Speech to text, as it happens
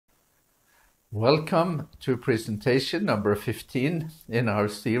Welcome to presentation number 15 in our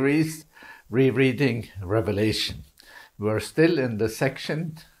series, Rereading Revelation. We are still in the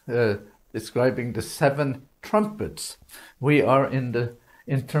section describing the 7 trumpets. We are in the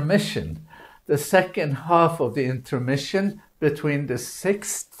intermission, the second half of the intermission between the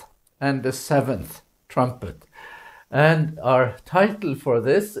 6th and the 7th trumpet. And our title for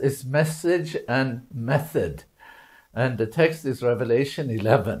this is Message and Method. And the text is Revelation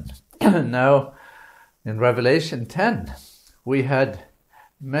 11. Now, in Revelation 10, we had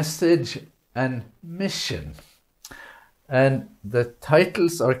message and mission. And the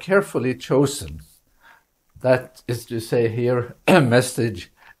titles are carefully chosen. That is to say here,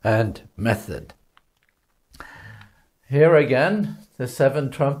 message and method. Here again, the 7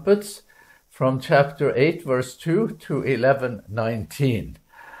 trumpets from chapter 8, verse 2 to 11:19.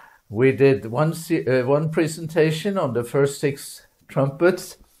 We did one presentation on the first 6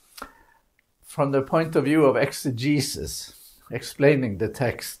 trumpets from the point of view of exegesis, explaining the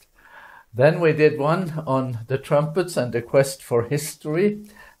text. Then we did one on the trumpets and the quest for history,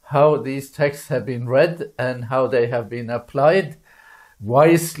 how these texts have been read and how they have been applied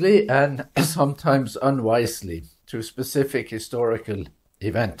wisely and sometimes unwisely to specific historical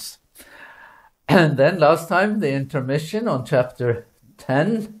events. And then last time, the intermission on chapter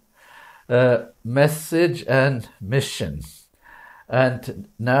 10, message and mission. And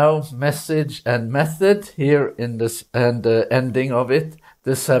now message and method here in this, and the ending of it,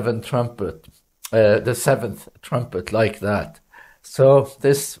 the 7th trumpet, the 7th trumpet like that. So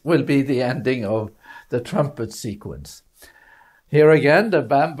this will be the ending of the trumpet sequence. Here again, the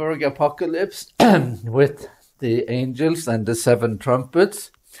Bamberg Apocalypse with the angels and the 7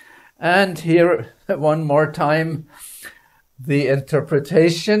 trumpets. And here one more time, the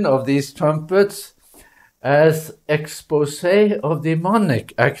interpretation of these trumpets as expose of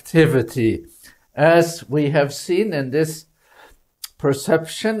demonic activity, as we have seen in this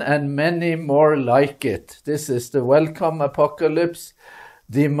perception and many more like it. This is the welcome apocalypse,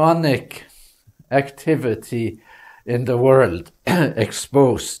 demonic activity in the world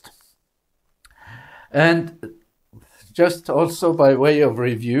exposed. And just also by way of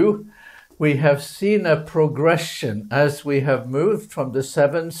review, we have seen a progression as we have moved from the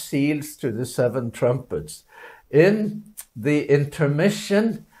 7 seals to the 7 trumpets. In the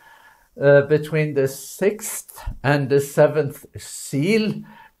intermission between the 6th and the 7th seal,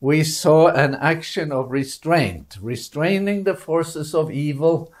 we saw an action of restraint, restraining the forces of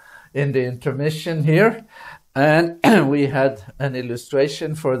evil in the intermission here. And we had an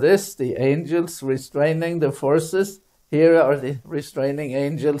illustration for this, the angels restraining the forces. Here are the restraining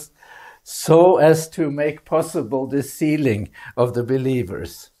angels, so as to make possible the sealing of the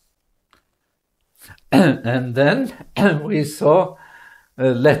believers. And then we saw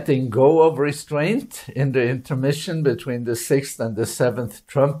letting go of restraint in the intermission between the 6th and the 7th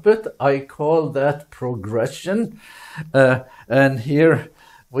trumpet. I call that progression. And here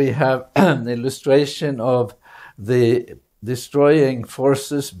we have an illustration of the destroying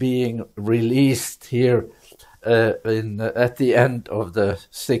forces being released here at the end of the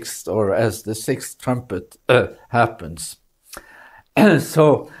 6th, or as the 6th trumpet happens.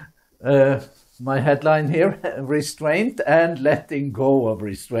 So my headline here, restraint and letting go of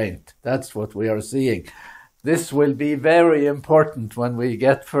restraint. That's what we are seeing. This will be very important when we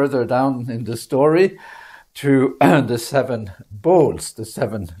get further down in the story to the 7 bowls, the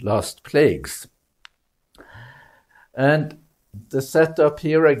 7 last plagues. And the setup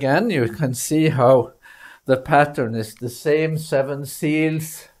here again, you can see how the pattern is the same, 7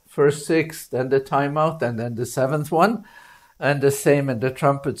 seals, first 6, then the timeout, and then the 7th one. And the same in the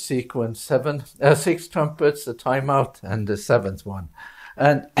trumpet sequence, 6 trumpets, the timeout, and the 7th one.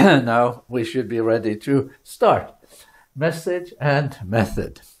 And now we should be ready to start. Message and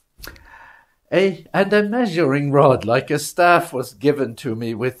method. And a measuring rod like a staff was given to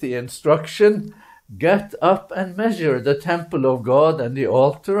me with the instruction, get up and measure the temple of God and the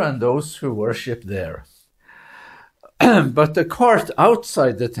altar and those who worship there. But the court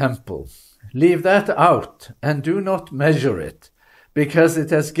outside the temple, leave that out and do not measure it, because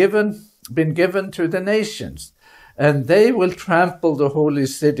it has been given to the nations, and they will trample the holy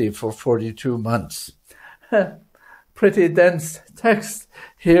city for 42 months. Pretty dense text.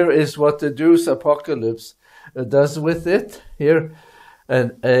 Here is what the Jews' apocalypse does with it. Here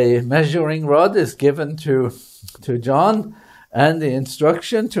a measuring rod is given to John, and the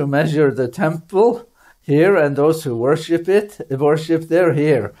instruction to measure the temple here, and those who worship there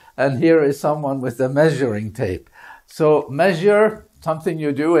here. And here is someone with a measuring tape. So measure, something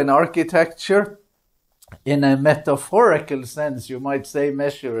you do in architecture. in a metaphorical sense, you might say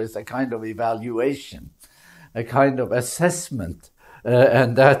measure is a kind of evaluation, a kind of assessment,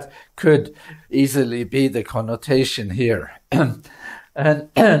 and that could easily be the connotation here. And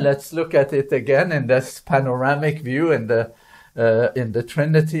let's look at it again in this panoramic view in the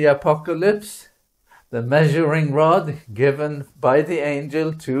Trinity Apocalypse. The measuring rod given by the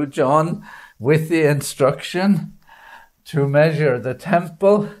angel to John with the instruction to measure the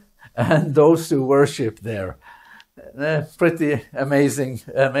temple and those who worship there. Pretty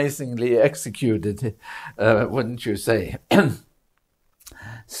amazingly executed, wouldn't you say?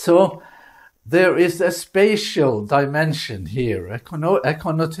 So there is a spatial dimension here, a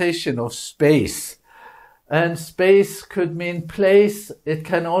connotation of space. And space could mean place. It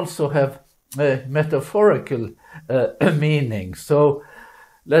can also have a metaphorical meaning. So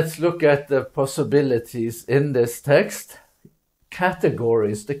let's look at the possibilities in this text.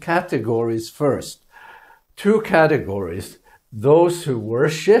 Categories, the categories first. Two categories, those who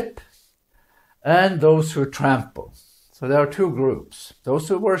worship and those who trample. So there are two groups, those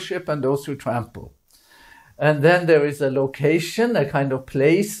who worship and those who trample. And then there is a location, a kind of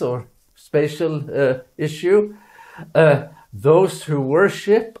place or spatial issue. Those who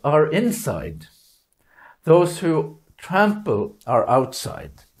worship are inside. Those who trample are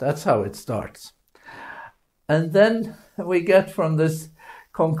outside. That's how it starts. And then we get from this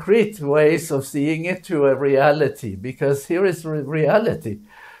concrete ways of seeing it to a reality, because here is reality.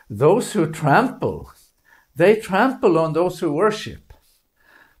 Those who trample, they trample on those who worship.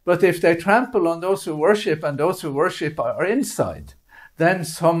 But if they trample on those who worship and those who worship are inside, then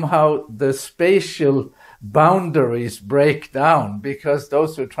somehow the spatial boundaries break down, because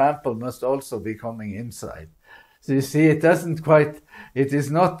those who trample must also be coming inside. So you see, it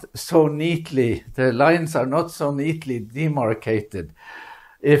is not so neatly, the lines are not so neatly demarcated.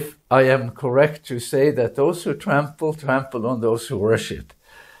 If I am correct to say that those who trample on those who worship.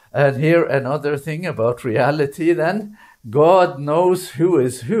 And here another thing about reality then, God knows who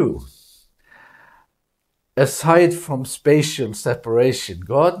is who. Aside from spatial separation,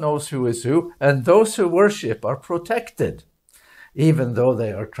 God knows who is who, and those who worship are protected, even though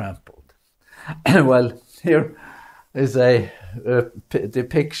they are trampled. Well, here is a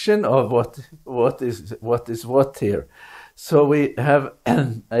depiction of what is what here. So we have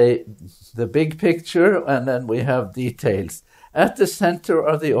the big picture, and then we have details. At the center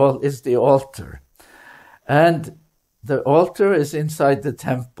of is the altar, and the altar is inside the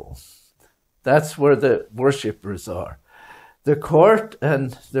temple. That's where the worshippers are. The court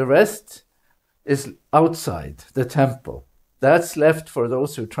and the rest is outside the temple. That's left for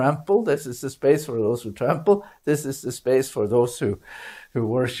those who trample. This is the space for those who trample. This is the space for those who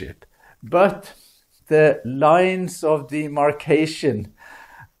worship. But the lines of demarcation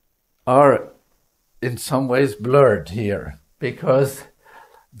are in some ways blurred here, because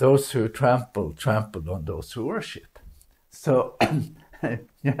those who trample on those who worship. So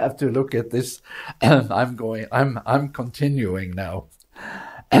you have to look at this. I'm continuing now.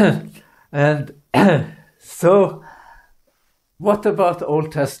 And so what about the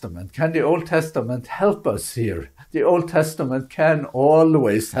Old Testament? Can the Old Testament help us here? The Old Testament can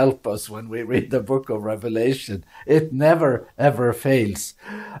always help us when we read the book of Revelation. It never, ever fails.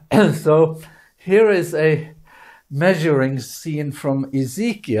 So here is a measuring scene from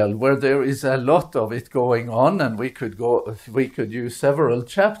Ezekiel, where there is a lot of it going on, and we could use several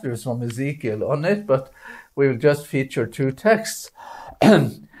chapters from Ezekiel on it, but we will just feature two texts.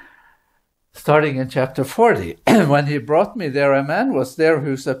 Starting in chapter 40, when he brought me there, a man was there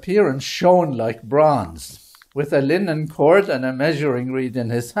whose appearance shone like bronze, with a linen cord and a measuring reed in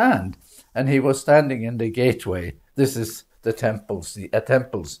his hand, and he was standing in the gateway. This is the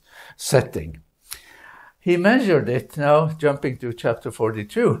temple's setting. He measured it, now jumping to chapter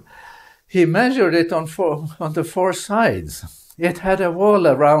 42, he measured it on the four sides. It had a wall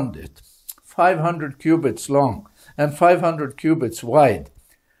around it, 500 cubits long and 500 cubits wide,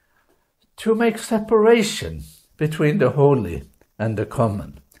 to make separation between the holy and the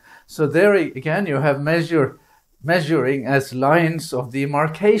common. So there again you have measuring as lines of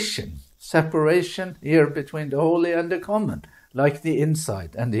demarcation, separation here between the holy and the common, like the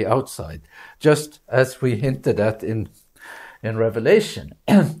inside and the outside, just as we hinted at in Revelation.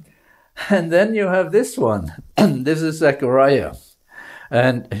 And then you have this one. This is Zechariah.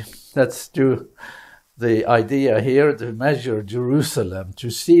 And let's do the idea here to measure Jerusalem, to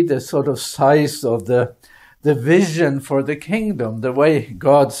see the sort of size of the vision for the kingdom, the way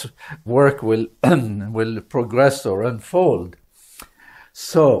God's work will progress or unfold.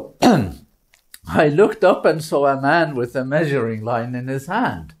 So I looked up and saw a man with a measuring line in his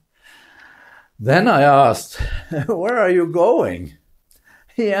hand. Then I asked, "Where are you going?"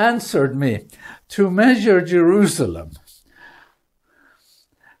 He answered me, "To measure Jerusalem,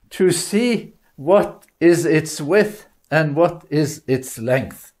 to see what is its width and what is its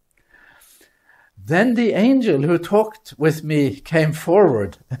length." Then the angel who talked with me came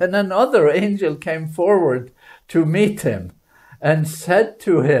forward, and another angel came forward to meet him and said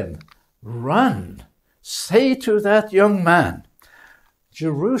to him, "Run, say to that young man,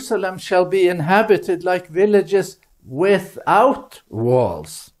 Jerusalem shall be inhabited like villages without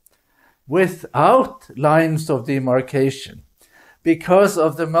walls, without lines of demarcation, because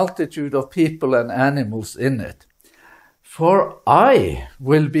of the multitude of people and animals in it. For I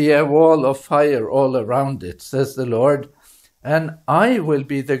will be a wall of fire all around it, says the Lord, and I will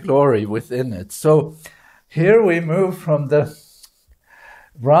be the glory within it." So here we move from the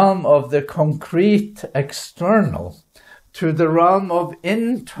realm of the concrete external to the realm of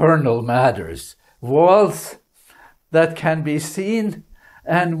internal matters, walls that can be seen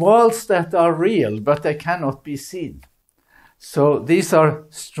and walls that are real, but they cannot be seen. So these are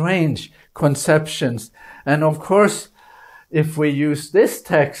strange conceptions. And of course, if we use this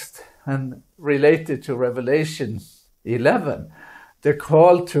text and relate it to Revelation 11, the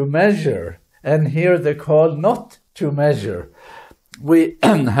call to measure, and here the call not to measure, we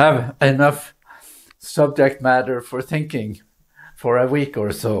have enough subject matter for thinking for a week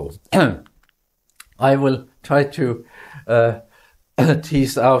or so. I will try to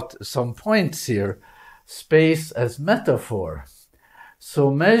tease out some points here. Space as metaphor.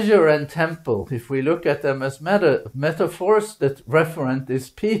 So measure and temple, if we look at them as metaphors, that referent is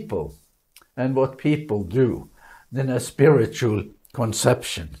people and what people do in a spiritual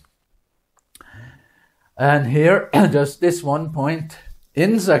conception. And here, just this one point,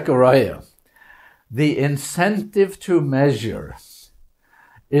 in Zechariah, the incentive to measure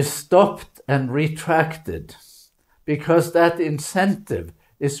is stopped and retracted because that incentive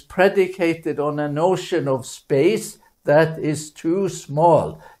is predicated on a notion of space that is too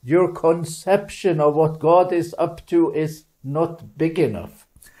small. Your conception of what God is up to is not big enough.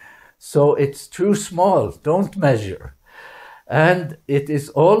 So it's too small, don't measure. And it is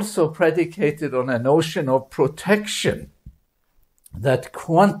also predicated on a notion of protection that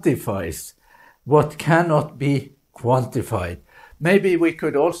quantifies what cannot be quantified. Maybe we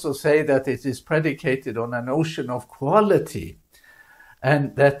could also say that it is predicated on a notion of quality,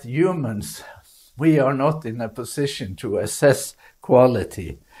 and that humans, we are not in a position to assess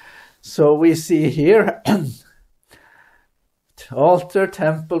quality. So we see here altar,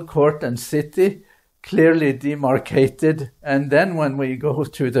 temple, court, and city clearly demarcated. And then when we go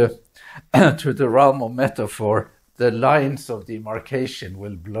to the to the realm of metaphor, the lines of demarcation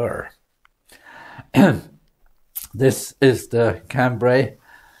will blur. This is the Cambrai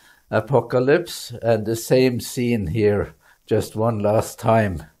apocalypse, and the same scene here, just one last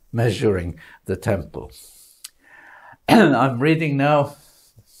time, measuring the temple. I'm reading now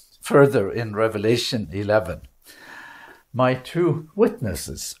further in Revelation 11. My two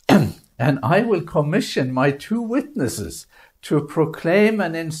witnesses, and I will commission my two witnesses to proclaim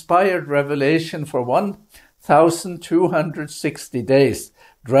an inspired revelation for 1,260 days,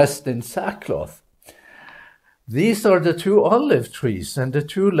 dressed in sackcloth. These are the two olive trees and the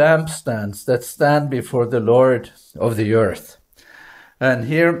two lampstands that stand before the Lord of the earth. And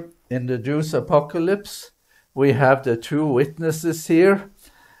here in the Jews' apocalypse, we have the two witnesses here,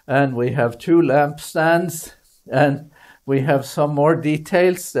 and we have two lampstands, and we have some more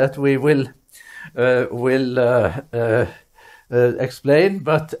details that we will explain,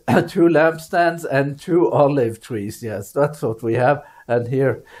 but two lampstands and two olive trees. Yes, that's what we have. And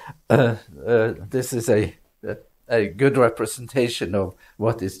here, this is a good representation of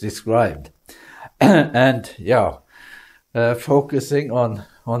what is described. And yeah, focusing on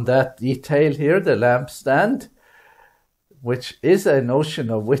that detail here, the lampstand, which is a notion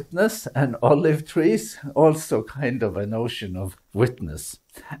of witness, and olive trees, also kind of a notion of witness.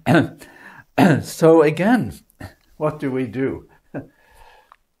 So again, what do?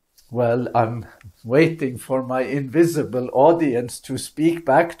 Well, I'm waiting for my invisible audience to speak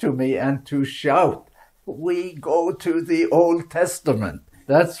back to me and to shout, "We go to the Old Testament."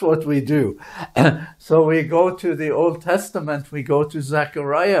 That's what we do. So we go to the Old Testament, we go to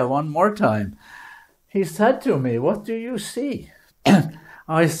Zechariah one more time. He said to me, "What do you see?"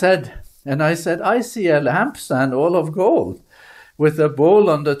 I said, "I see a lampstand all of gold, with a bowl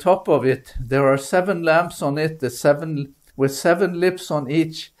on the top of it. There are 7 lamps on it, with 7 lips on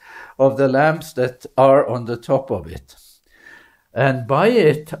each of the lamps that are on the top of it. And by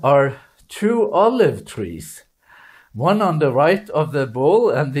it are 2 olive trees, one on the right of the bowl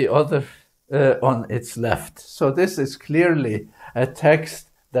and the other on its left. So this is clearly a text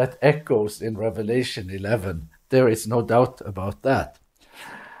that echoes in Revelation 11. There is no doubt about that.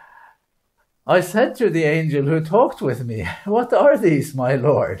 I said to the angel who talked with me, "What are these, my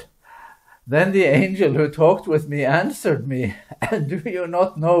Lord?" Then the angel who talked with me answered me, "Do you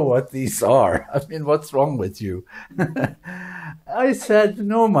not know what these are?" I mean, what's wrong with you? I said,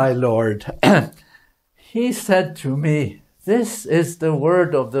 "No, my Lord." He said to me, "This is the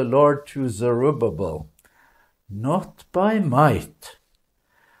word of the Lord to Zerubbabel, not by might,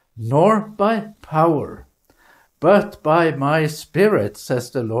 nor by power, but by my Spirit,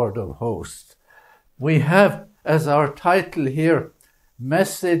 says the Lord of hosts." We have as our title here,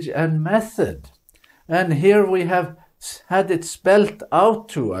 Message and Method. And here we have had it spelt out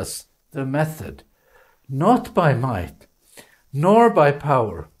to us, the method. Not by might, nor by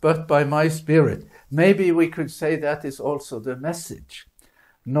power, but by my Spirit. Maybe we could say that is also the message.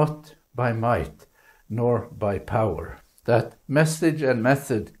 Not by might, nor by power. That message and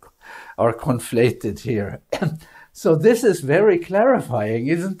method are conflated here. So this is very clarifying,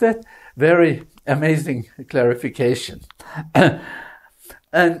 isn't it? Very amazing clarification.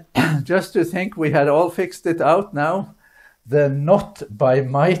 And just to think we had all fixed it out now, the not by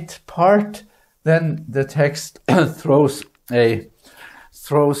might part, then the text throws a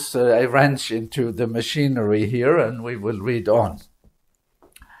wrench into the machinery here, and we will read on.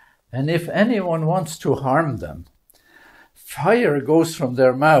 "And if anyone wants to harm them, fire goes from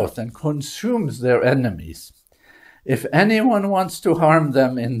their mouth and consumes their enemies. If anyone wants to harm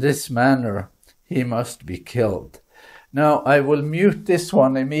them in this manner, he must be killed." Now, I will mute this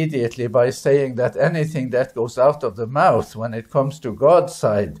one immediately by saying that anything that goes out of the mouth when it comes to God's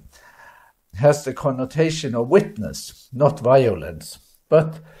side has the connotation of witness, not violence.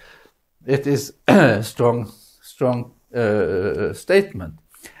 But it is a strong statement.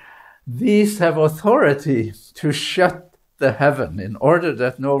 "These have authority to shut the heaven in order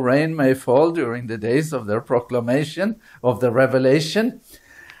that no rain may fall during the days of their proclamation of the revelation.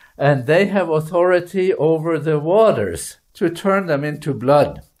 And they have authority over the waters to turn them into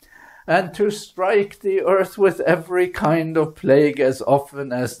blood and to strike the earth with every kind of plague as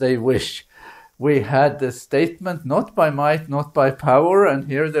often as they wish." We had the statement, not by might, not by power, and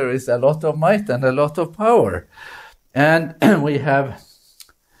here there is a lot of might and a lot of power. And we have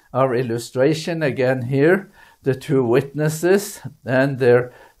our illustration again here, the two witnesses and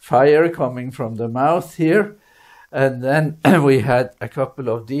their fire coming from the mouth here. And then we had a couple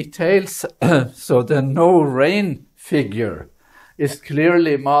of details. So the no rain figure is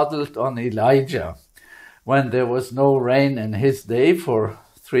clearly modeled on Elijah, when there was no rain in his day for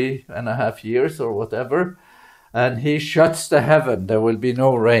 3.5 years or whatever, and he shuts the heaven, there will be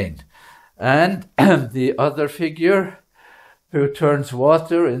no rain. And the other figure who turns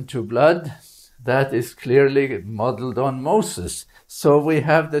water into blood, that is clearly modeled on Moses. So we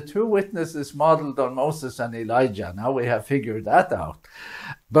have the two witnesses modeled on Moses and Elijah. Now we have figured that out.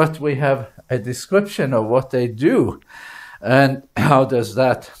 But we have a description of what they do. And how does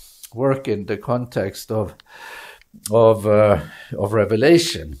that work in the context of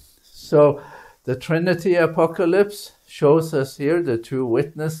Revelation? So the Trinity Apocalypse shows us here the two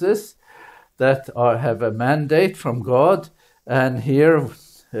witnesses that have a mandate from God. And here,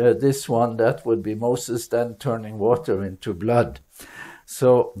 this one, that would be Moses then turning water into blood.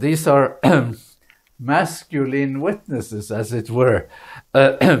 So these are masculine witnesses, as it were.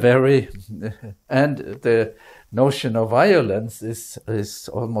 And the notion of violence is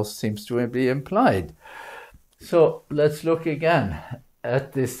almost seems to be implied. So let's look again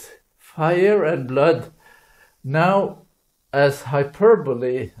at this fire and blood now as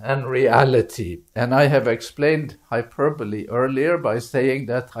hyperbole and reality. And I have explained hyperbole earlier by saying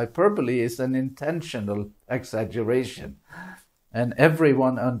that hyperbole is an intentional exaggeration. And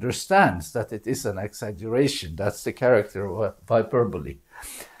everyone understands that it is an exaggeration. That's the character of hyperbole.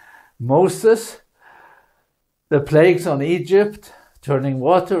 Moses, the plagues on Egypt, turning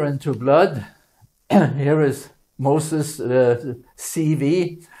water into blood. Here is Moses'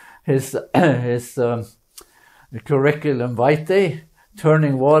 CV, his curriculum vitae,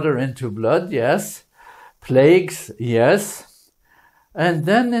 turning water into blood, yes. Plagues, yes. And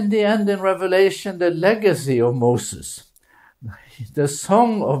then in the end in Revelation, the legacy of Moses. The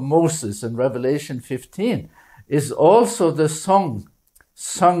song of Moses in Revelation 15 is also the song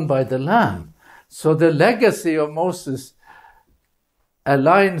sung by the Lamb. So the legacy of Moses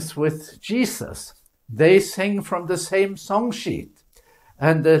aligns with Jesus. They sing from the same song sheet.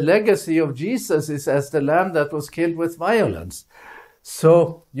 And the legacy of Jesus is as the lamb that was killed with violence.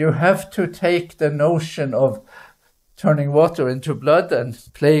 So you have to take the notion of turning water into blood and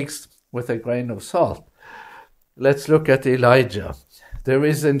plagues with a grain of salt. Let's look at Elijah. There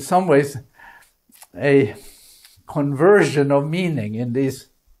is in some ways a conversion of meaning in these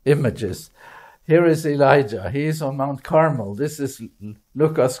images. Here is Elijah. He is on Mount Carmel. This is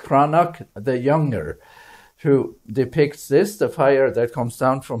Lucas Cranach, the younger, who depicts this, the fire that comes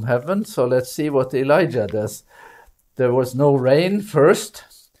down from heaven. So let's see what Elijah does. There was no rain first,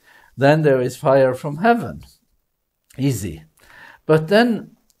 then there is fire from heaven. Easy. But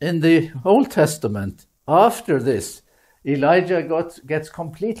then in the Old Testament, after this, Elijah gets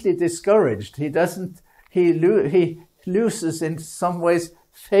completely discouraged. He loses in some ways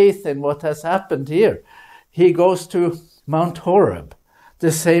faith in what has happened here. He goes to Mount Horeb,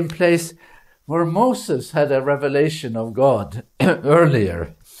 the same place where Moses had a revelation of God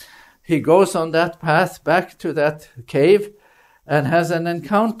earlier. He goes on that path back to that cave and has an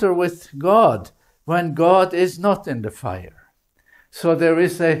encounter with God when God is not in the fire. So there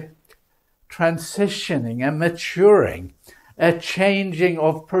is a transitioning, a maturing, a changing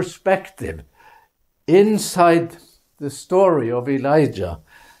of perspective inside the story of Elijah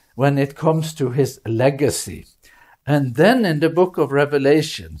when it comes to his legacy. And then in the book of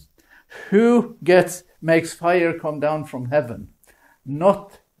Revelation, who makes fire come down from heaven?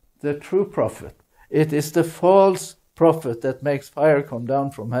 Not the true prophet. It is the false prophet that makes fire come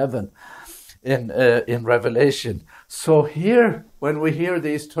down from heaven in Revelation. So here, when we hear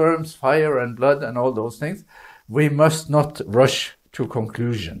these terms, fire and blood and all those things, we must not rush to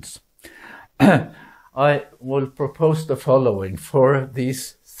conclusions. I will propose the following for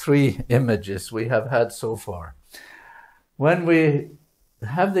these three images we have had so far. When we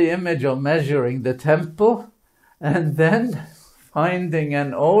have the image of measuring the temple and then finding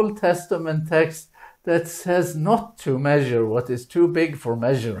an Old Testament text that says not to measure what is too big for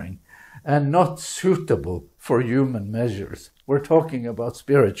measuring and not suitable for human measures. We're talking about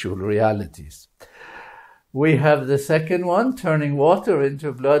spiritual realities. We have the second one, turning water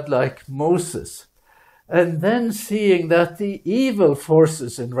into blood like Moses, and then seeing that the evil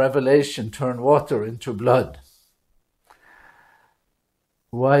forces in Revelation turn water into blood.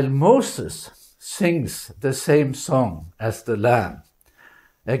 While Moses sings the same song as the Lamb.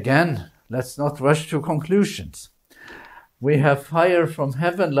 Again, let's not rush to conclusions. We have fire from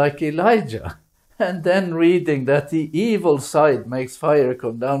heaven like Elijah, and then reading that the evil side makes fire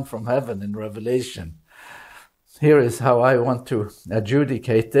come down from heaven in Revelation. Here is how I want to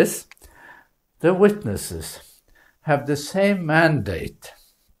adjudicate this. The witnesses have the same mandate.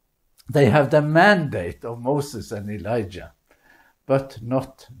 They have the mandate of Moses and Elijah, but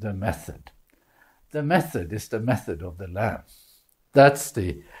not the method. The method is the method of the Lamb. That's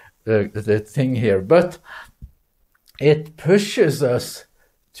the thing here. But it pushes us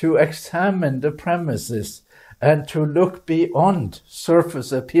to examine the premises and to look beyond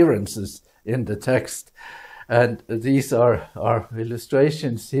surface appearances in the text. And these are our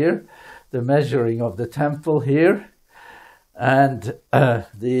illustrations here. The measuring of the temple here, and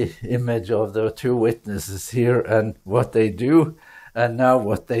the image of the two witnesses here and what they do, and now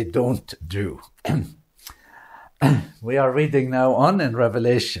what they don't do. We are reading now on in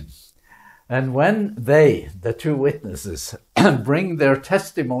Revelation. And when they, the two witnesses, bring their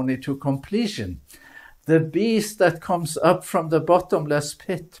testimony to completion, the beast that comes up from the bottomless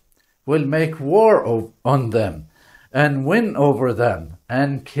pit will make war on them and win over them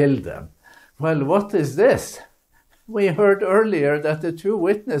and kill them. Well, what is this? We heard earlier that the two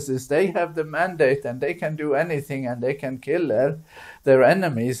witnesses, they have the mandate and they can do anything and they can kill their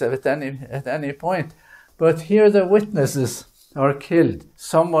enemies at any point. But here the witnesses are killed.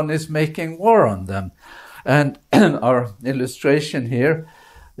 Someone is making war on them. And our illustration here,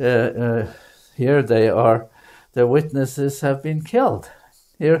 here they are, the witnesses have been killed.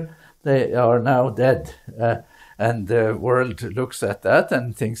 Here they are now dead. And the world looks at that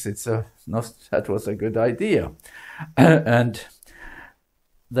and thinks that was a good idea. And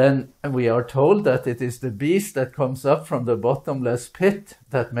then we are told that it is the beast that comes up from the bottomless pit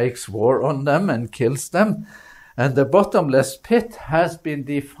that makes war on them and kills them. And the bottomless pit has been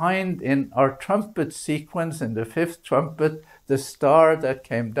defined in our trumpet sequence in the fifth trumpet. The star that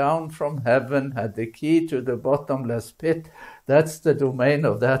came down from heaven had the key to the bottomless pit. That's the domain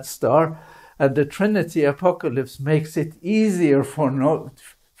of that star. And the Trinity Apocalypse makes it easier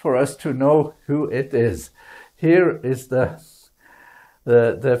for us to know who it is. Here is the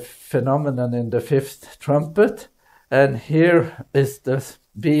phenomenon in the fifth trumpet, and here is the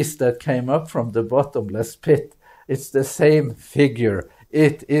beast that came up from the bottomless pit. It's the same figure.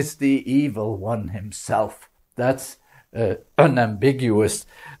 It is the evil one himself. That's unambiguous.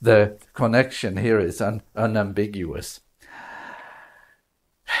 The connection here is unambiguous.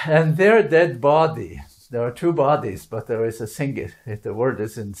 And their dead body, there are two bodies, but there is a singular, the word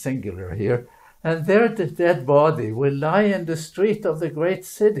is in singular here, and their dead body will lie in the street of the great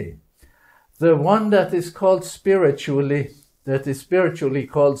city, the one that is spiritually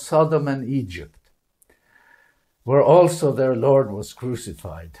called Sodom and Egypt, where also their Lord was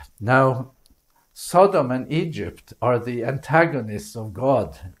crucified. Now, Sodom and Egypt are the antagonists of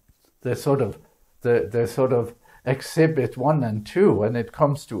God, the sort of exhibit 1 and 2 when it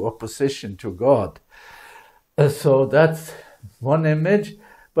comes to opposition to God. So that's one image,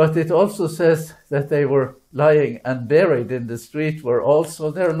 but it also says that they were lying unburied in the street where also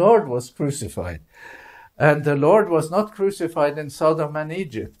their Lord was crucified. And the Lord was not crucified in Sodom and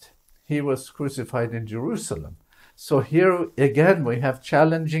Egypt. He was crucified in Jerusalem. So here again we have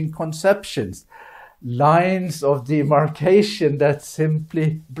challenging conceptions, lines of demarcation that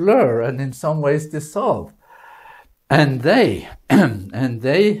simply blur and in some ways dissolve. And they,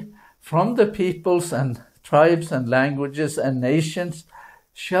 from the peoples and tribes and languages and nations,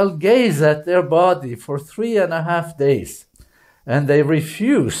 shall gaze at their body for 3.5 days, and they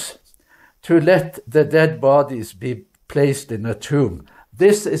refuse to let the dead bodies be placed in a tomb.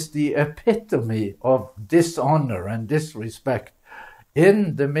 This is the epitome of dishonor and disrespect.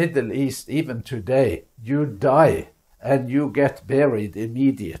 In the Middle East, even today, you die and you get buried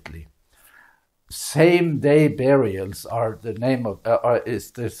immediately. Same-day burials are the name of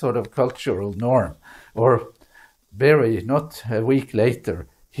is the sort of cultural norm, or bury not a week later.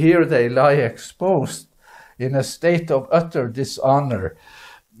 Here they lie exposed in a state of utter dishonor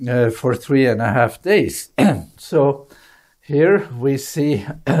for 3.5 days. So here we see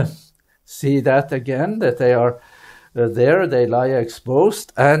that again, that they are there, they lie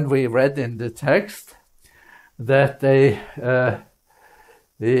exposed, and we read in the text that they,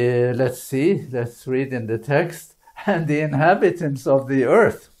 let's read in the text, and the inhabitants of the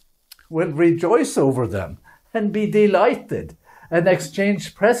earth will rejoice over them and be delighted and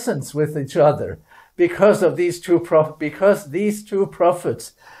exchange presents with each other because these two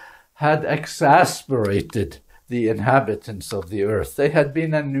prophets had exasperated the inhabitants of the earth. They had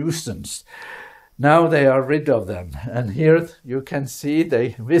been a nuisance. Now they are rid of them. And here you can see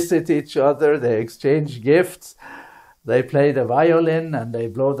they visit each other, they exchange gifts, they play the violin and they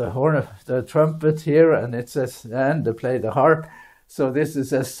blow the horn, the trumpet here, and it says, and they play the harp. So this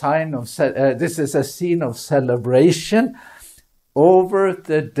is a scene of celebration over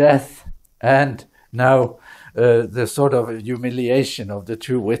the death and now the sort of humiliation of the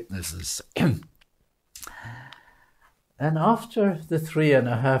two witnesses. And after the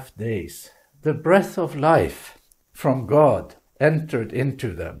 3.5 days, the breath of life from God entered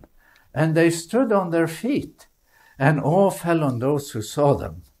into them, and they stood on their feet, and awe fell on those who saw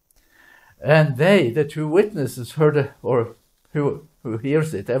them. And they, the two witnesses, heard it, or who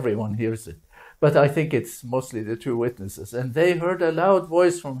hears it, everyone hears it, but I think it's mostly the two witnesses, and they heard a loud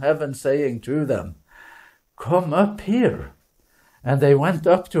voice from heaven saying to them, "Come up here." And they went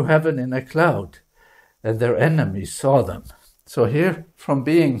up to heaven in a cloud, and their enemies saw them. So here, from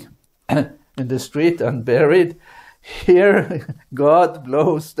being in the street unburied, here God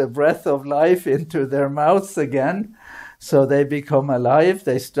blows the breath of life into their mouths again, so they become alive,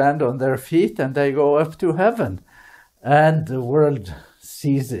 they stand on their feet, and they go up to heaven. And the world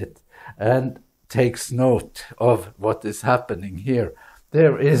sees it and takes note of what is happening here.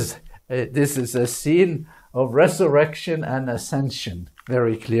 This is a scene of resurrection and ascension,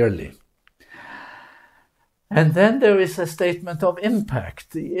 very clearly. And then there is a statement of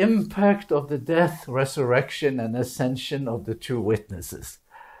impact, the impact of the death, resurrection, and ascension of the two witnesses.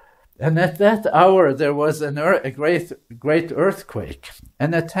 And at that hour there was a great earthquake,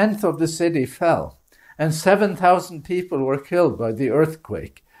 and 1/10 of the city fell, and 7,000 people were killed by the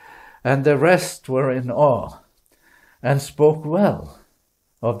earthquake, and the rest were in awe, and spoke well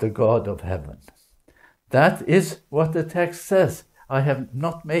of the God of heaven. That is what the text says. I am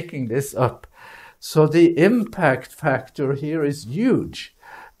not making this up. So the impact factor here is huge,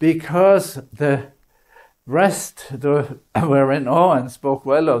 because the rest were in awe and spoke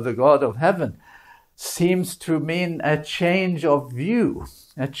well of the God of heaven seems to mean a change of view,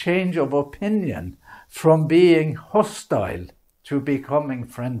 a change of opinion from being hostile to becoming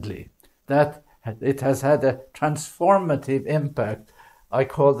friendly. That it has had a transformative impact. I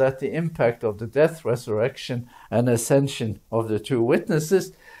call that the impact of the death, resurrection, and ascension of the two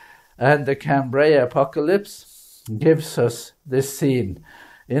witnesses. And the Cambrai Apocalypse gives us this scene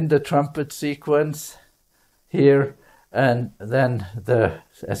in the trumpet sequence here, and then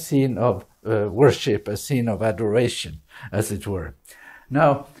a scene of worship, a scene of adoration, as it were.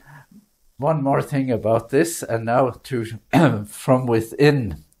 Now, one more thing about this, and now to from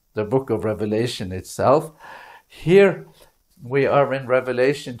within the book of Revelation itself. Here we are in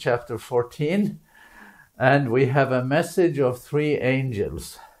Revelation chapter 14, and we have a message of 3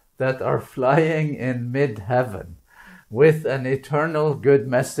 angels that are flying in mid-heaven with an eternal good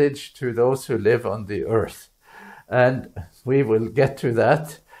message to those who live on the earth. And we will get to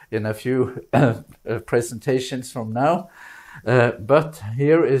that in a few presentations from now. But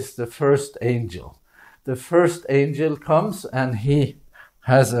here is the first angel. The first angel comes and he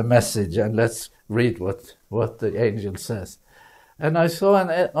has a message. And let's read what the angel says. And I saw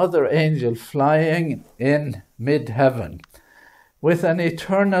another angel flying in mid-heaven with an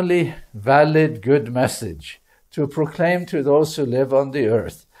eternally valid good message to proclaim to those who live on the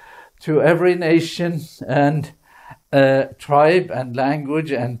earth, to every nation and tribe and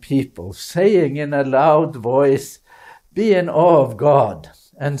language and people, saying in a loud voice, "Be in awe of God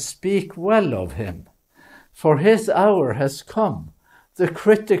and speak well of him, for his hour has come, the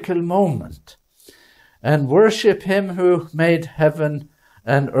critical moment, and worship him who made heaven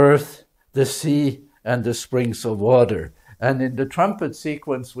and earth, the sea and the springs of water." And in the trumpet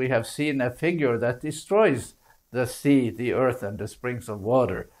sequence, we have seen a figure that destroys the sea, the earth, and the springs of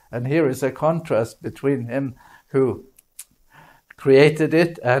water. And here is a contrast between him who created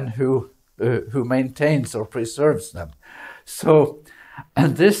it and who maintains or preserves them. So,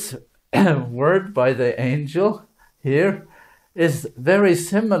 and this word by the angel here is very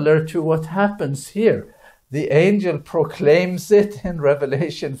similar to what happens here. The angel proclaims it in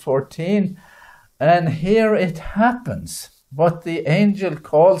Revelation 14, and here it happens. What the angel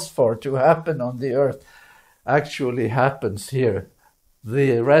calls for to happen on the earth actually happens here.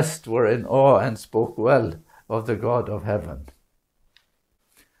 The rest were in awe and spoke well of the God of heaven.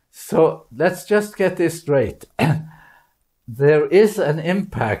 So let's just get this straight. There is an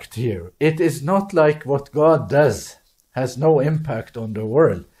impact here. It is not like what God does has no impact on the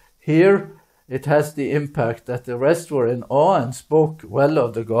world. Here it has the impact that the rest were in awe and spoke well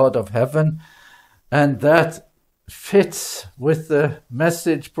of the God of heaven, and that fits with the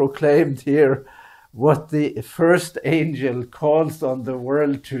message proclaimed here, what the first angel calls on the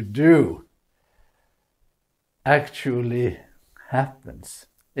world to do actually happens.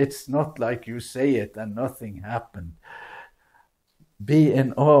 It's not like you say it and nothing happened. Be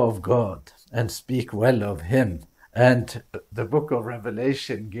in awe of God and speak well of him. And the book of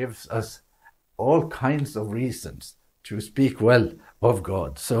Revelation gives us all kinds of reasons to speak well of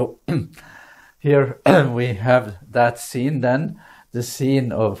God. So here we have that scene then, the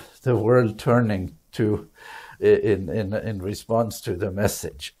scene of the world turning to in response to the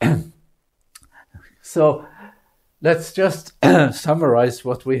message. So let's just summarize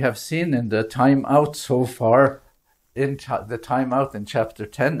what we have seen in the Timeout so far, in the Timeout in chapter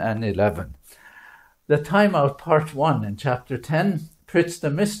 10 and 11. The Timeout part 1 in chapter 10 puts the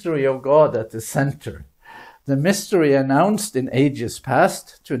mystery of God at the center. The mystery announced in ages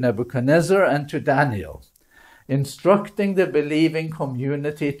past to Nebuchadnezzar and to Daniel, instructing the believing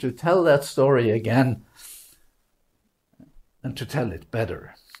community to tell that story again and to tell it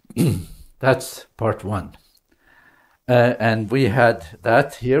better. That's part 1. And we had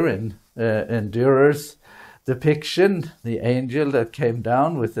that here in Dürer's depiction, the angel that came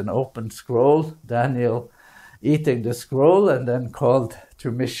down with an open scroll, Daniel eating the scroll, and then called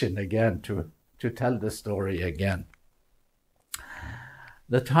to mission again, to tell the story again.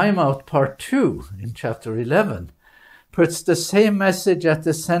 The Timeout part 2 in chapter 11 puts the same message at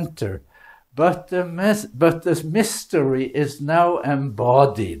the center, but the mystery is now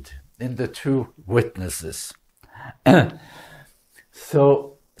embodied in the 2 witnesses.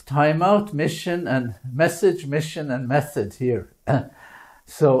 So Timeout, mission and message, mission and method here.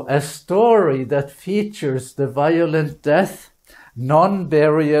 So a story that features the violent death,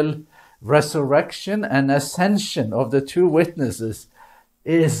 non-burial, resurrection and ascension of the 2 witnesses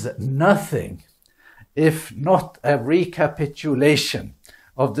is nothing if not a recapitulation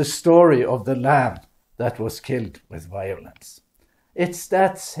of the story of the lamb that was killed with violence. It's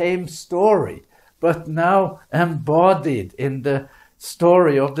that same story, but now embodied in the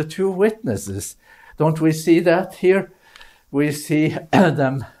story of the 2 witnesses. Don't we see that here? We see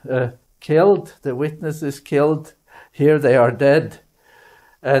them killed, the witnesses killed. Here they are dead.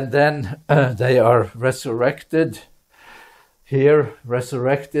 And then they are resurrected. Here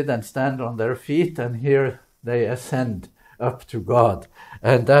resurrected and stand on their feet. And here they ascend up to God.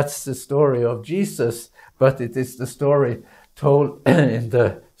 And that's the story of Jesus. But it is the story told in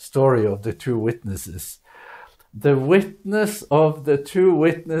the story of the 2 witnesses. The witness of the 2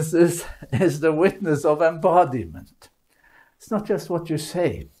 witnesses is the witness of embodiment. It's not just what you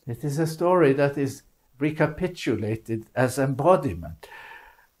say. It is a story that is recapitulated as embodiment.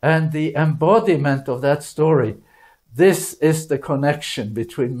 And the embodiment of that story, this is the connection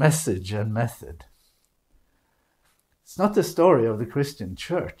between message and method. It's not the story of the Christian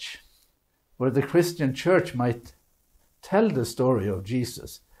church, where the Christian church might tell the story of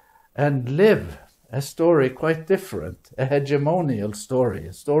Jesus and live a story quite different, a hegemonial story,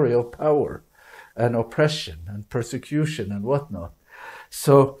 a story of power and oppression and persecution and whatnot.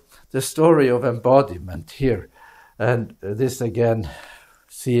 So the story of embodiment here, and this again,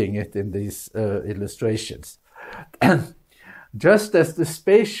 seeing it in these illustrations. Just as the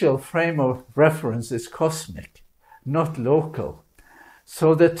spatial frame of reference is cosmic, not local,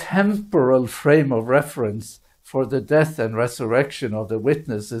 so the temporal frame of reference for the death and resurrection of the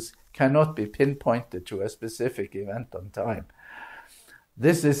witnesses cannot be pinpointed to a specific event on time.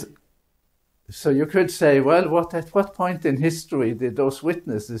 This is, so you could say, well, at what point in history did those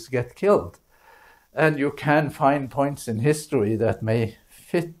witnesses get killed? And you can find points in history that may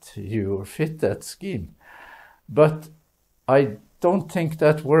fit you or fit that scheme. But I don't think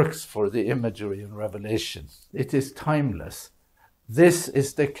that works for the imagery in Revelation. It is timeless. This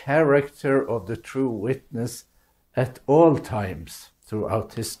is the character of the true witness at all times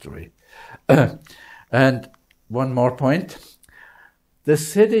throughout history. And one more point. The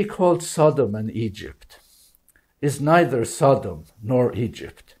city called Sodom and Egypt is neither Sodom nor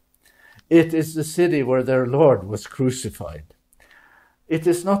Egypt. It is the city where their Lord was crucified. It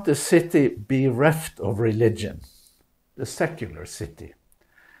is not the city bereft of religion, the secular city.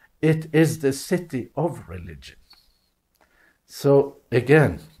 It is the city of religion. So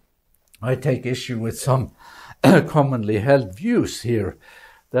again, I take issue with some commonly held views here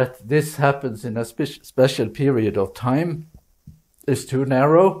that this happens in a special period of time is too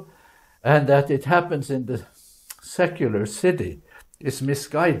narrow, and that it happens in the secular city is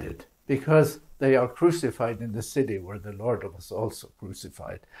misguided because they are crucified in the city where the Lord was also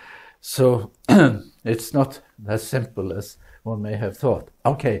crucified. So it's not as simple as one may have thought.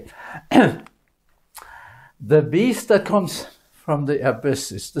 Okay. The beast that comes from the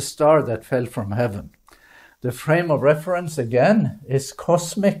abyss is the star that fell from heaven. The frame of reference, again, is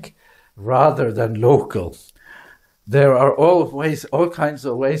cosmic rather than local. There are all kinds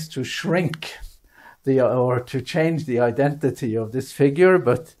of ways to shrink or to change the identity of this figure,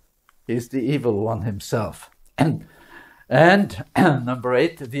 but he's the evil one himself. And number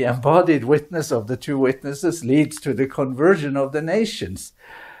 8, the embodied witness of the two witnesses leads to the conversion of the nations.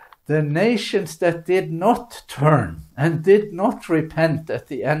 The nations that did not turn and did not repent at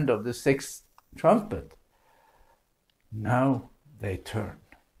the end of the 6th trumpet, now they turn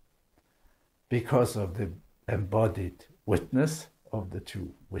because of the embodied witness of the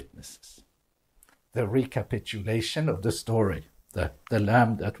two witnesses. The recapitulation of the story, the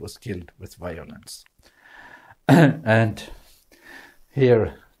lamb that was killed with violence. And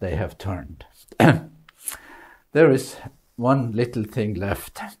here they have turned. There is one little thing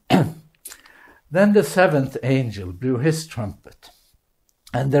left. Then the 7th angel blew his trumpet,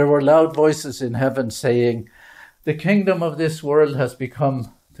 and there were loud voices in heaven saying, "The kingdom of this world has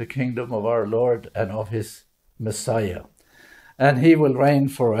become the kingdom of our Lord and of his Messiah, and he will reign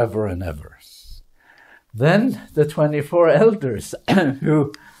forever and ever." Then the 24 elders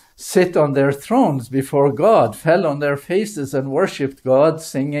who sit on their thrones before God fell on their faces and worshipped God,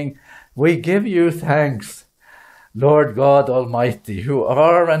 singing, "We give you thanks, Lord God Almighty, who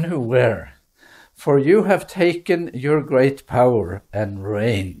are and who were, for you have taken your great power and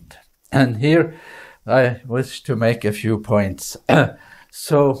reigned." And here I wish to make a few points.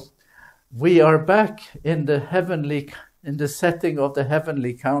 So we are back in the setting of the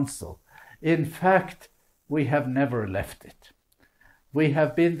heavenly council. In fact, we have never left it. We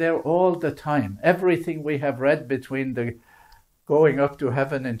have been there all the time. Everything we have read between the going up to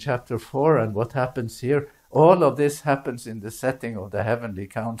heaven in chapter 4 and what happens here, all of this happens in the setting of the heavenly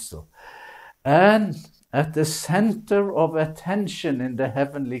council. And at the center of attention in the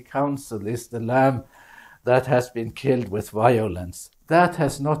heavenly council is the lamb that has been killed with violence. That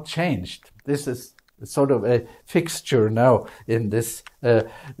has not changed. This is sort of a fixture now in this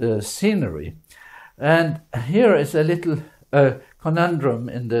scenery. And here is a little conundrum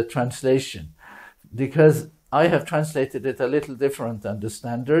in the translation, because I have translated it a little different than the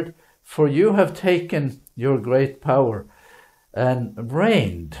standard. "For you have taken your great power and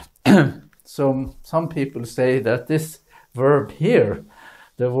reigned." So some people say that this verb here,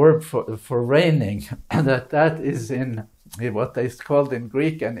 the verb for reigning, that is in what is called in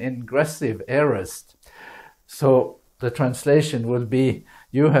Greek an ingressive aorist. So the translation will be,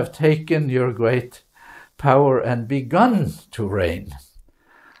 "You have taken your great power and begun to reign.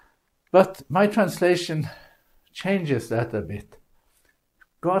 But my translation changes that a bit.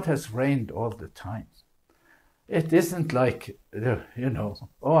 God has reigned all the time. It isn't like,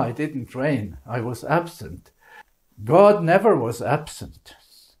 oh, I didn't reign, I was absent. God never was absent.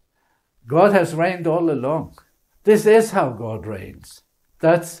 God has reigned all along. This is how God reigns.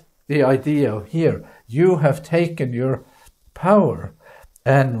 That's the idea here. You have taken your power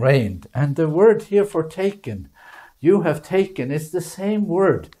and reigned. And the word here for taken, you have taken, is the same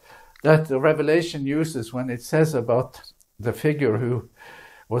word that the Revelation uses when it says about the figure who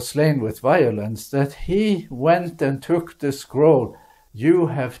was slain with violence, that he went and took the scroll. You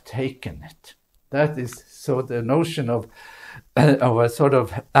have taken it. That is, so the notion of a sort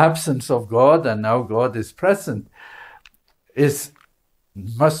of absence of God and now God is present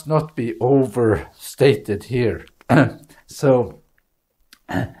must not be overstated here. So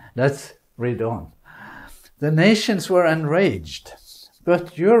let's read on. The nations were enraged,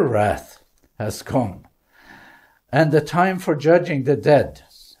 but your wrath has come, and the time for judging the dead,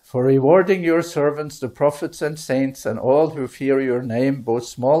 for rewarding your servants, the prophets and saints, and all who fear your name, both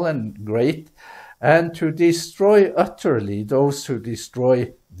small and great, and to destroy utterly those who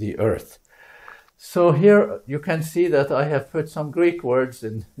destroy the earth. So here you can see that I have put some Greek words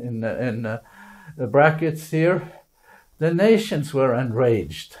in the brackets here. The nations were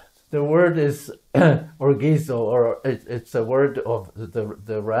enraged. The word is orgizo, or it's a word of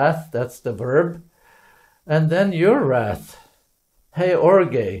the wrath, that's the verb. And then your wrath, he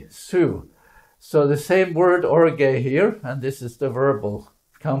orge, su. So the same word orge here, and this is the verbal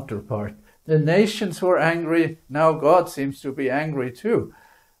counterpart. The nations were angry, now God seems to be angry too.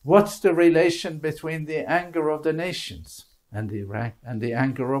 What's the relation between the anger of the nations and the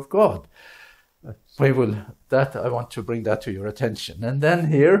anger of God? I want to bring that to your attention. And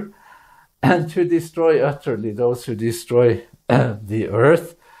then here, and to destroy utterly those who destroy the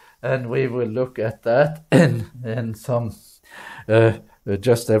earth. And we will look at that in some,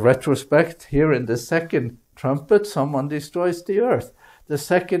 just a retrospect. Here in the second trumpet, someone destroys the earth. The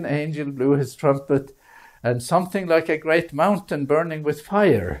second angel blew his trumpet, and something like a great mountain burning with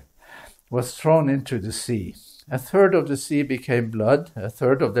fire was thrown into the sea. A third of the sea became blood, a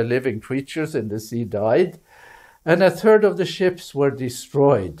third of the living creatures in the sea died, and a third of the ships were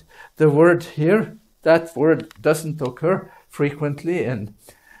destroyed. The word here, that word doesn't occur frequently in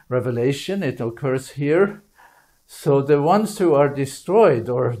Revelation, it occurs here. So the ones who are destroyed,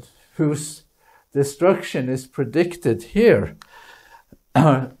 or whose destruction is predicted here,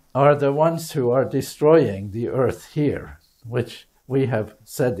 are the ones who are destroying the earth here, which we have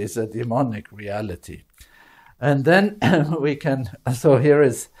said is a demonic reality. And then so here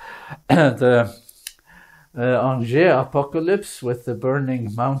is the Angers apocalypse with the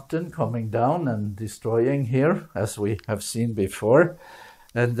burning mountain coming down and destroying here, as we have seen before.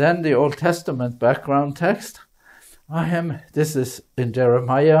 And then the Old Testament background text. This is in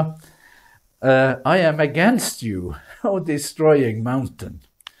Jeremiah, I am against you, O destroying mountain,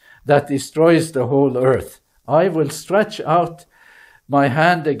 that destroys the whole earth. I will stretch out my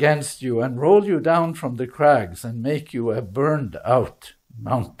hand against you and roll you down from the crags and make you a burned out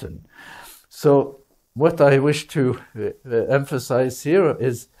mountain. So what I wish to emphasize here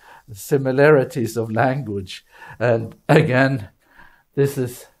is similarities of language. And again, this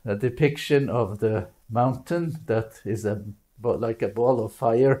is a depiction of the mountain that is like a ball of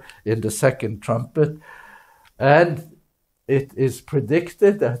fire in the second trumpet. And it is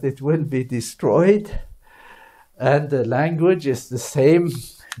predicted that it will be destroyed. And the language is the same,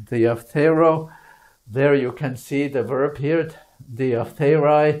 diaphtero. There you can see the verb here,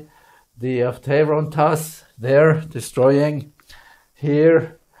 diaphterai, diaphterontas, there, destroying.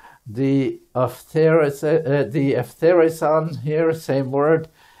 Here, the aphteresan, here, same word.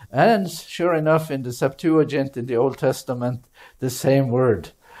 And sure enough, in the Septuagint in the Old Testament, the same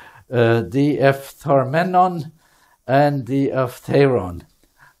word, diaphtharmenon and diaphteron.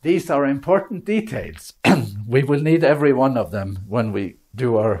 These are important details. We will need every one of them when we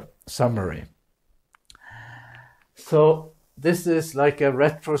do our summary. So this is like a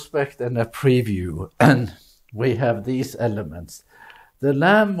retrospect and a preview, and we have these elements. The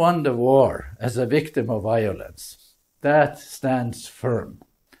Lamb won the war as a victim of violence. That stands firm.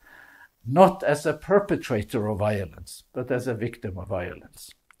 Not as a perpetrator of violence, but as a victim of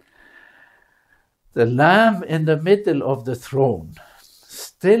violence. The Lamb in the middle of the throne,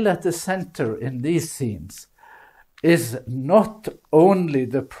 still at the center in these scenes, is not only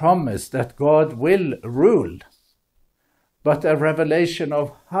the promise that God will rule, but a revelation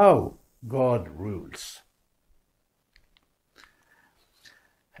of how God rules.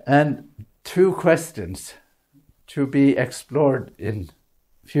 And two questions to be explored in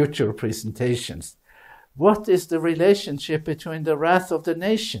future presentations. What is the relationship between the wrath of the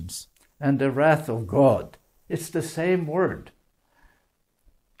nations and the wrath of God? It's the same word.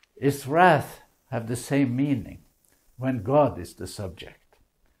 Is wrath have the same meaning when God is the subject?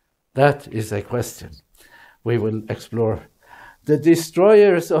 That is a question we will explore. The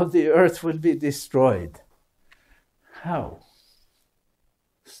destroyers of the earth will be destroyed. How?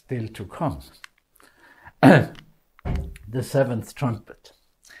 Still to come. The seventh trumpet.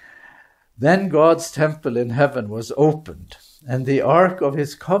 Then God's temple in heaven was opened, and the ark of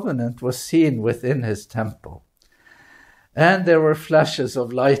his covenant was seen within his temple. And there were flashes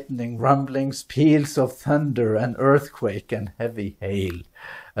of lightning, rumblings, peals of thunder, an earthquake, and heavy hail.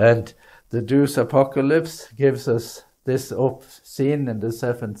 And the Jews' apocalypse gives us this scene in the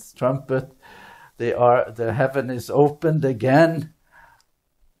seventh trumpet. The heaven is opened again.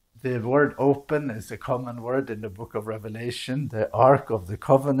 The word open is a common word in the book of Revelation. The Ark of the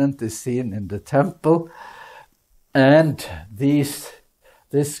Covenant is seen in the temple. And this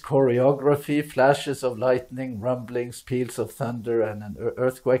choreography, flashes of lightning, rumblings, peals of thunder, and an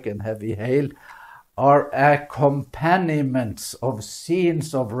earthquake and heavy hail, are accompaniments of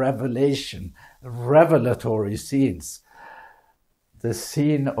scenes of revelation, revelatory scenes. The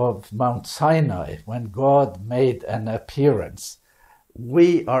scene of Mount Sinai, when God made an appearance.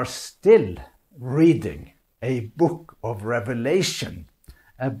 We are still reading a book of revelation,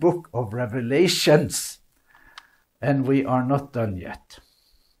 a book of revelations, and we are not done yet.